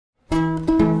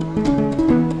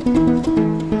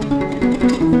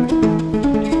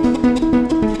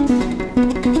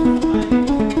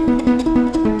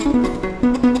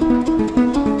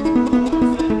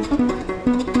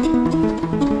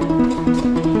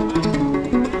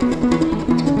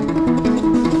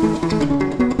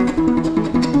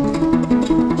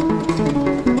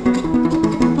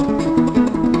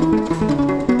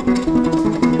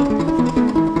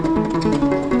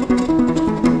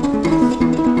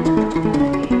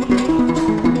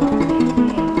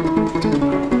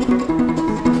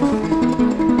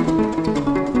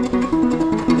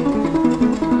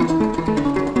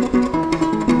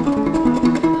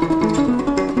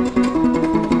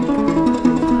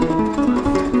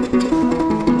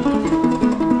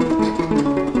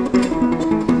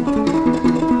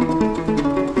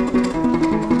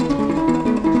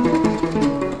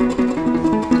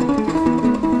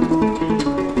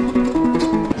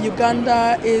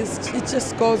Uganda it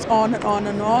just goes on and on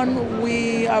and on.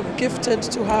 We are gifted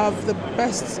to have the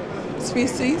best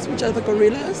species, which are the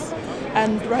gorillas.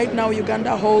 And right now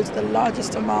Uganda holds the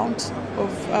largest amount of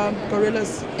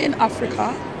gorillas in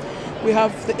Africa. We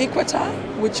have the equator,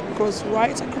 which goes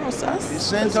right across us. The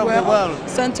center of the world.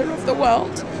 Center of the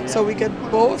world. So we get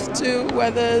both two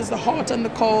weathers, the hot and the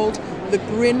cold, the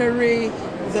greenery,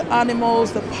 the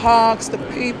animals, the parks, the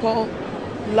people.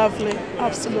 Lovely,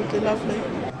 absolutely lovely.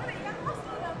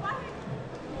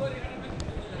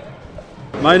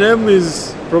 My name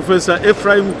is Professor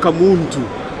Kamuntu.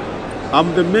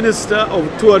 I'm the Minister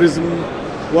of Tourism,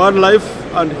 Wildlife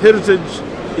and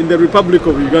Heritage in the Republic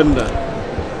of Uganda.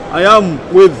 I am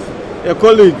with a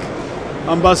colleague,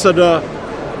 Ambassador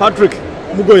Patrick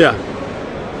Mugoya,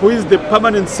 who is the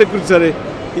Permanent Secretary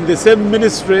in the same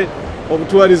Ministry of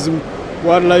Tourism,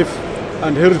 Wildlife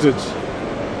and Heritage.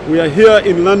 We are here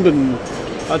in London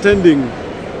attending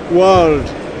World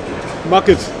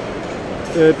Market,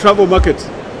 Travel Market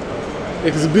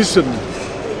exhibition,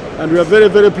 and we are very,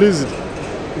 very pleased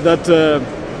that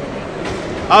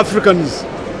Africans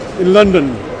in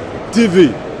London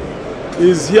TV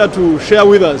is here to share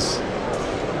with us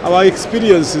our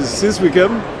experiences since we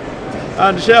came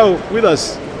and share with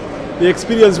us the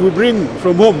experience we bring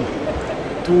from home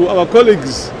to our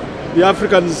colleagues, the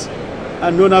Africans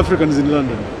and non-Africans in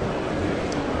London.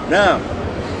 Now,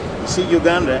 you see,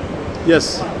 Uganda,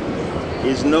 yes,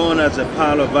 is known as a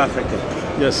pearl of Africa.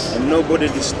 Yes. And nobody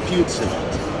disputes it.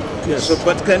 Yes. So,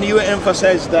 but can you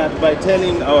emphasize that by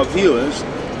telling our viewers,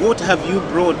 what have you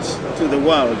brought to the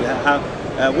world?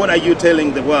 What are you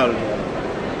telling the world?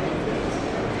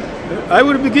 I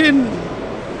will begin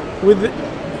with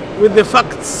the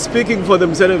facts speaking for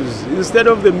themselves. Instead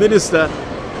of the minister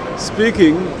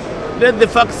speaking, let the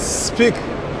facts speak.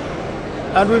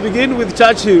 And we begin with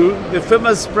Churchill, the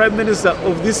famous Prime Minister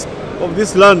of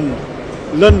this land,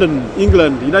 London,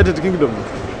 England, United Kingdom.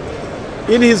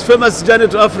 In his famous journey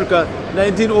to Africa,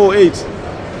 1908.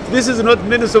 This is not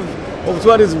Minister of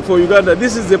Tourism for Uganda.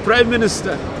 This is the Prime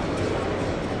Minister,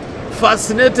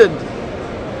 fascinated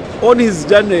on his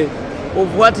journey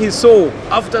of what he saw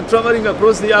after traveling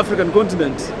across the African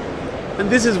continent. And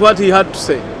this is what he had to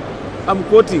say. I'm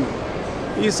quoting.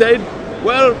 He said,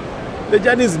 well, the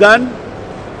journey is done.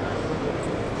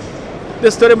 The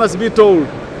story must be told.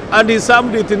 And he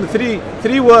summed it in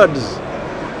three words.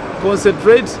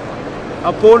 Concentrate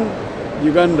upon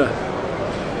Uganda.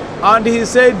 And he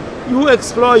said, you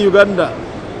explore Uganda.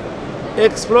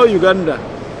 Explore Uganda.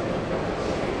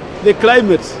 The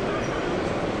climate,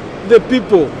 the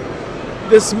people,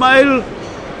 the smile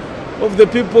of the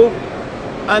people,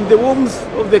 and the warmth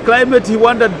of the climate. He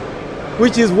wondered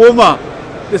which is warmer,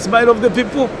 the smile of the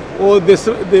people or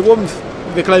the warmth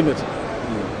of the climate.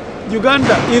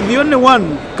 Uganda is the only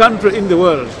one country in the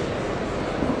world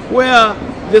where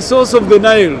the source of the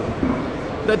Nile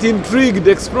that intrigued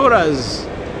explorers,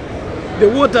 the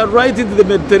water right into the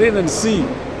Mediterranean Sea,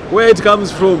 where it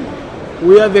comes from,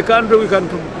 we are the country we can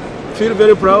feel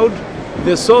very proud,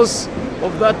 the source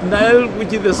of that Nile,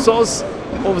 which is the source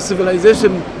of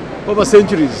civilization over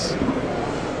centuries.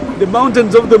 The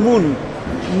mountains of the moon,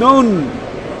 known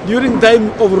during time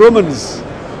of Romans,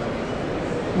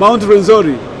 Mount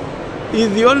Rwenzori,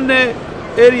 is the only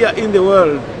area in the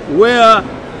world where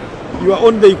you are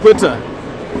on the equator.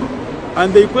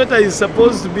 And the equator is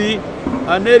supposed to be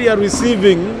an area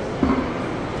receiving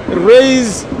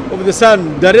rays of the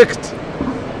sun direct.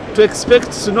 To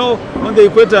expect snow on the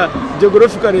equator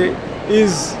geographically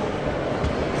is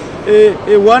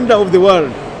a wonder of the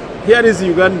world. Here is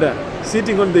Uganda,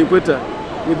 sitting on the equator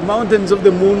with mountains of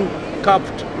the moon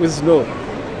capped with snow.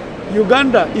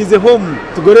 Uganda is a home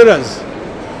to gorillas.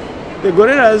 The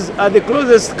gorillas are the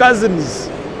closest cousins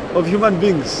of human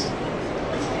beings.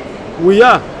 We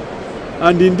are,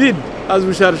 and indeed, as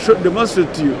we shall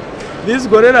demonstrate to you, these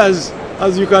gorillas,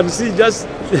 as you can see, just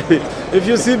if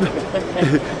you see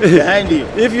behind you,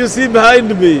 if you see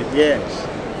behind me, yes,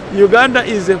 Uganda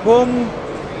is a home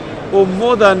of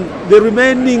more than the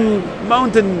remaining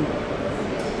mountain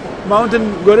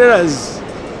gorillas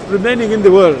remaining in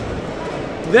the world.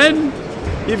 Then,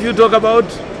 if you talk about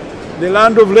the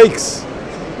land of lakes,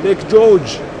 Lake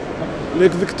George,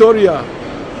 Lake Victoria,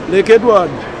 Lake Edward,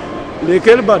 Lake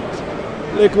Elbert,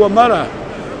 Lake Wamara.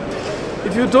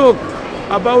 If you talk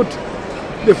about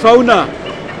the fauna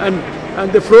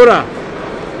and the flora,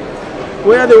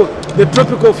 where the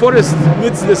tropical forest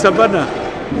meets the savanna,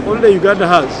 only Uganda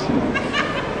has.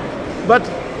 But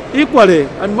equally,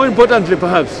 and more importantly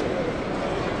perhaps,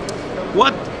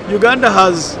 what Uganda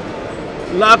has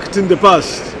lacked in the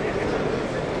past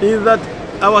is that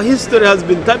our history has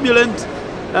been turbulent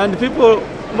And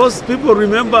most people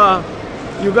remember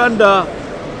Uganda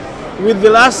with the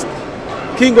last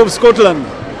King of Scotland.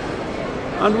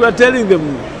 And we are telling them,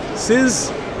 since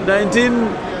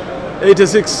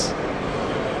 1986,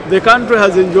 the country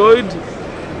has enjoyed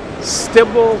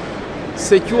stable,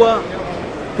 secure,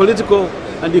 political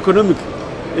and economic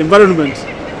environment.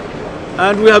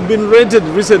 And we have been rated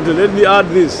recently, let me add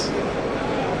this.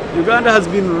 Uganda has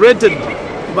been rated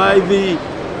by the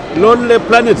Lonely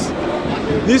Planet.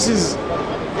 This is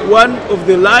one of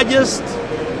the largest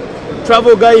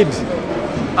travel guide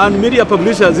and media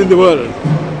publishers in the world.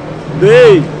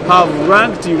 They have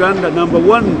ranked Uganda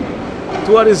 #1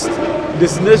 tourist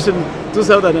destination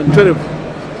 2012.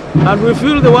 And we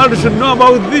feel the world should know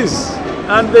about this.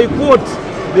 And they quote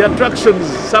the attractions,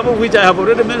 some of which I have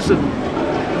already mentioned.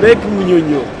 Lake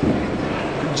Munyonyo,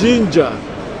 Jinja.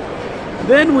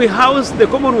 Then we house the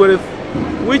Commonwealth,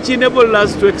 which enabled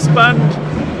us to expand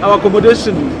our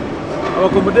accommodation.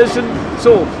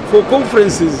 So for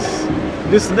conferences,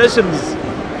 destinations,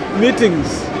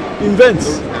 meetings,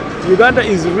 events, Uganda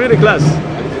is really class.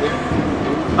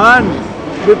 And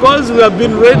because we have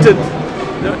been rated,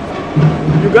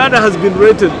 Uganda has been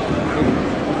rated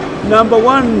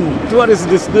 #1 tourist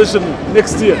destination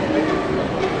next year.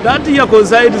 That year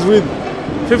coincides with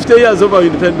 50 years of our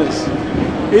independence.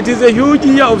 It is a huge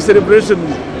year of celebration.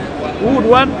 We would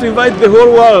want to invite the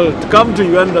whole world to come to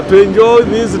Uganda to enjoy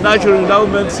these natural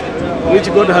endowments which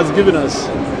God has given us.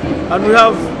 And we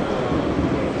have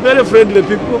very friendly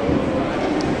people.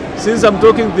 Since I'm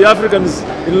talking to the Africans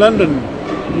in London,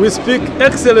 we speak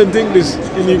excellent English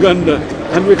in Uganda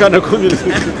and we can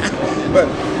communicate. Well,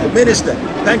 Minister,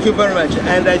 thank you very much.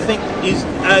 And I think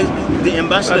the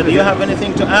ambassador, do you have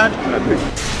anything to add?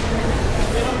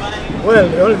 Well,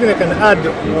 the only thing I can add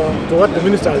to what the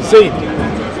minister has said,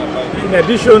 in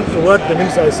addition to what the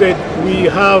minister has said, we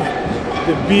have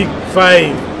the big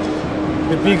five,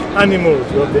 the big animals.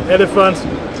 We have the elephants,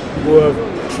 we have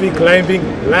tree climbing,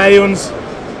 lions,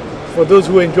 for those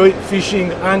who enjoy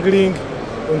fishing, angling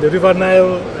on the River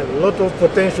Nile, a lot of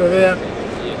potential there.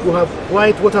 We have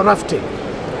white water rafting,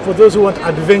 for those who want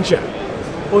adventure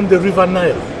on the River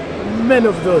Nile. Many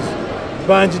of those,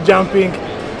 bungee jumping,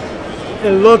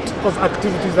 a lot of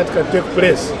activities that can take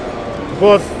place,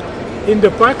 both in the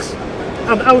parks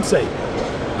and outside.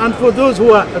 And for those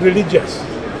who are religious,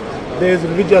 there is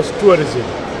religious tourism.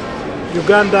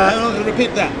 Uganda... I want to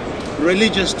repeat that.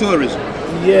 Religious tourism.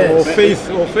 Yes. Or faith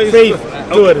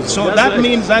tourism. So that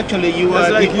means actually you are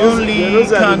like the only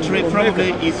country,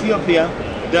 probably Ethiopia,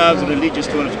 does religious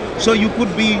tourism. So you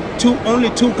could be only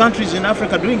two countries in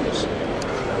Africa doing this.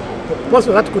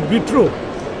 Possibly that could be true.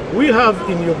 We have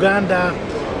in Uganda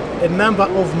a number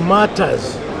of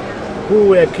martyrs who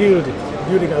were killed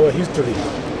during our history.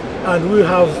 And we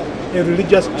have a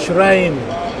religious shrine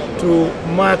to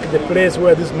mark the place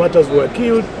where these martyrs were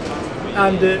killed.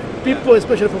 And people,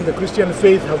 especially from the Christian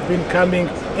faith, have been coming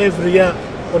every year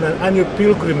on an annual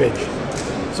pilgrimage.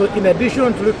 So in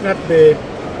addition to looking at the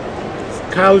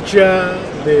culture,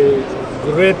 the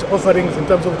great offerings in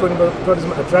terms of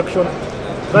tourism attraction,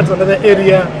 that's another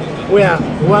area where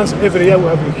once every year we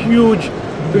have a huge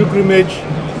pilgrimage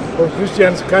of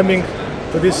Christians coming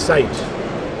to this site.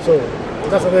 So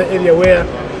that's another area where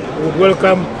we would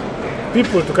welcome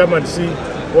people to come and see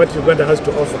what Uganda has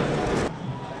to offer.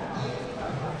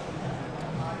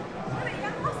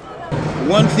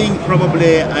 One thing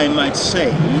probably I might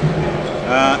say,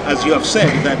 as you have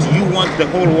said, that you want the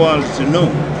whole world to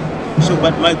know. So,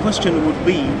 but my question would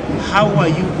be, how are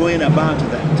you going about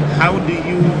that? How do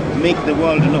you make the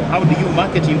world know? How do you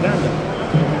market Uganda?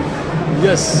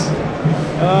 Yes.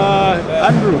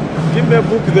 Andrew, give me a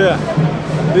book there.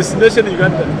 Destination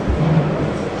Uganda.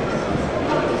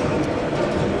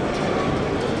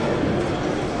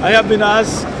 I have been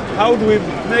asked, how do we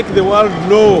make the world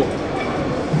know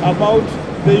about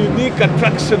the unique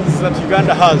attractions that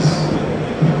Uganda has?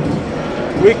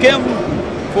 We came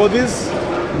for this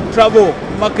travel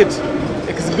market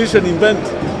exhibition event,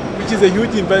 which is a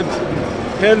huge event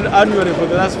held annually for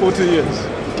the last 40 years.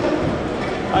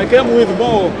 I came with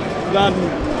more than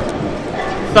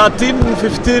 13,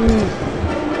 15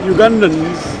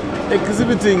 Ugandans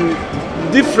exhibiting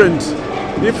different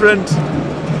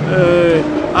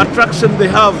attractions they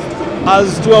have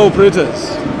as tour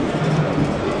operators.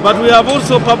 But we have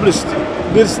also published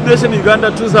Destination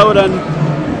Uganda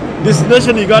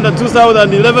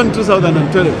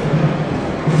 2011-2012.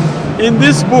 In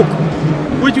this book,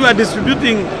 which we are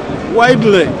distributing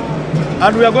widely,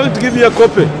 and we are going to give you a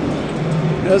copy.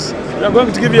 Yes, we are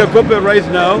going to give you a copy right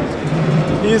now.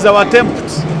 Is our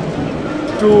attempt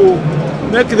to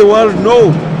make the world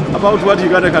know about what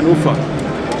Uganda can offer.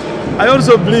 I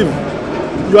also believe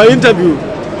this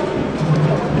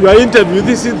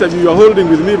interview you are holding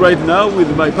with me right now,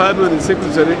 with my permanent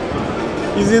secretary,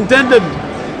 is intended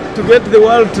to get the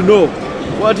world to know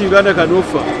what Uganda can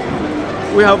offer.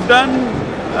 We have done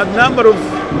a number of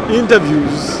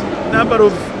interviews, number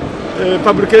of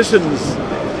publications,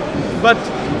 but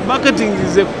marketing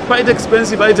is a quite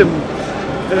expensive item.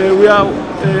 We are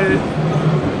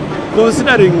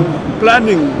considering,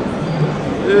 planning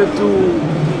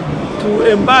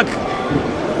to embark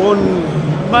on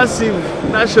massive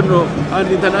national and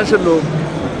international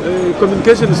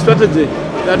communication strategy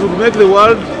that would make the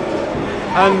world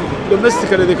and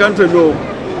domestically the country know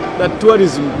that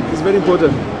tourism is very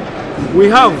important. We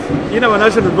have, in our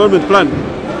national development plan,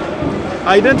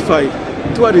 identified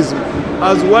tourism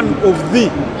as one of the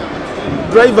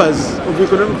drivers of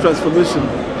economic transformation.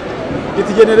 It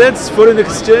generates foreign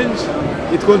exchange,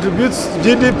 it contributes to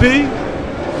GDP,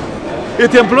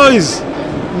 it employs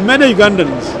many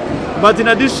Ugandans. But in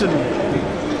addition,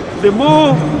 the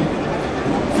more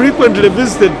frequently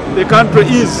visited the country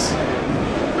is,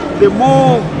 the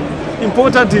more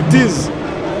important it is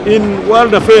in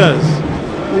world affairs.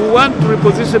 We want to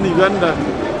reposition Uganda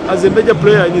as a major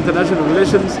player in international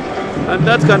relations, and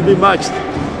that can be matched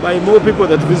by more people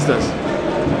that visit us.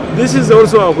 This is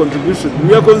also our contribution.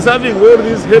 We are conserving all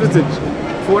this heritage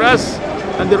for us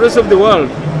and the rest of the world.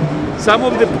 Some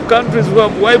of the countries who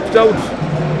have wiped out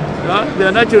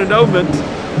their natural endowment,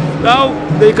 now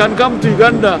they can come to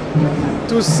Uganda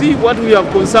to see what we have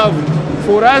conserved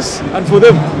for us and for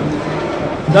them.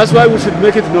 That's why we should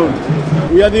make it known.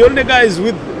 We are the only guys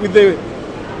with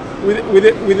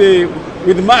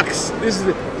marks. This is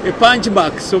a punch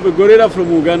marks of a gorilla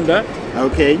from Uganda.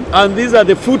 Okay. And these are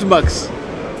the foot marks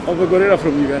of a gorilla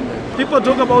from Uganda. People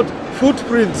talk about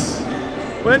footprints.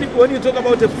 When you talk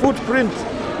about a footprint,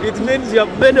 it means you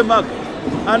have made a mark.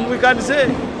 And we can say,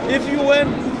 if you went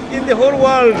in the whole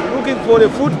world looking for a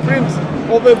footprint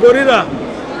of a gorilla,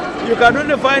 you can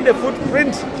only find a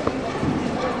footprint.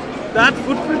 That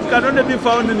footprint can only be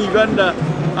found in Uganda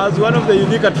as one of the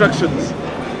unique attractions.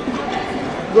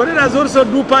 Gorillas also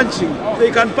do punching.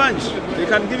 They can punch. They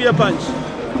can give you a punch.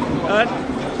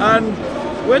 And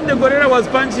when the gorilla was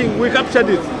punching, we captured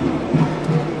it.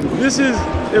 This is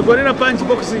a gorilla punch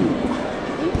boxing.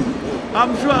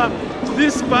 I'm sure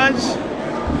this punch,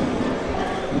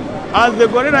 as the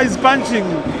gorilla is punching,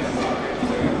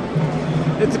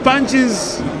 it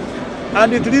punches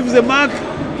and it leaves a mark,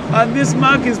 and this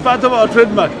mark is part of our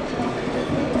trademark.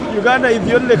 Uganda is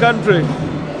the only country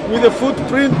with a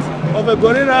footprint of a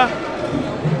gorilla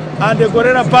and a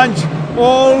gorilla punch,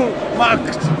 all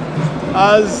marked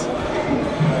as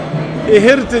a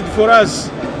heritage for us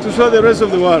to show the rest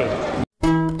of the world.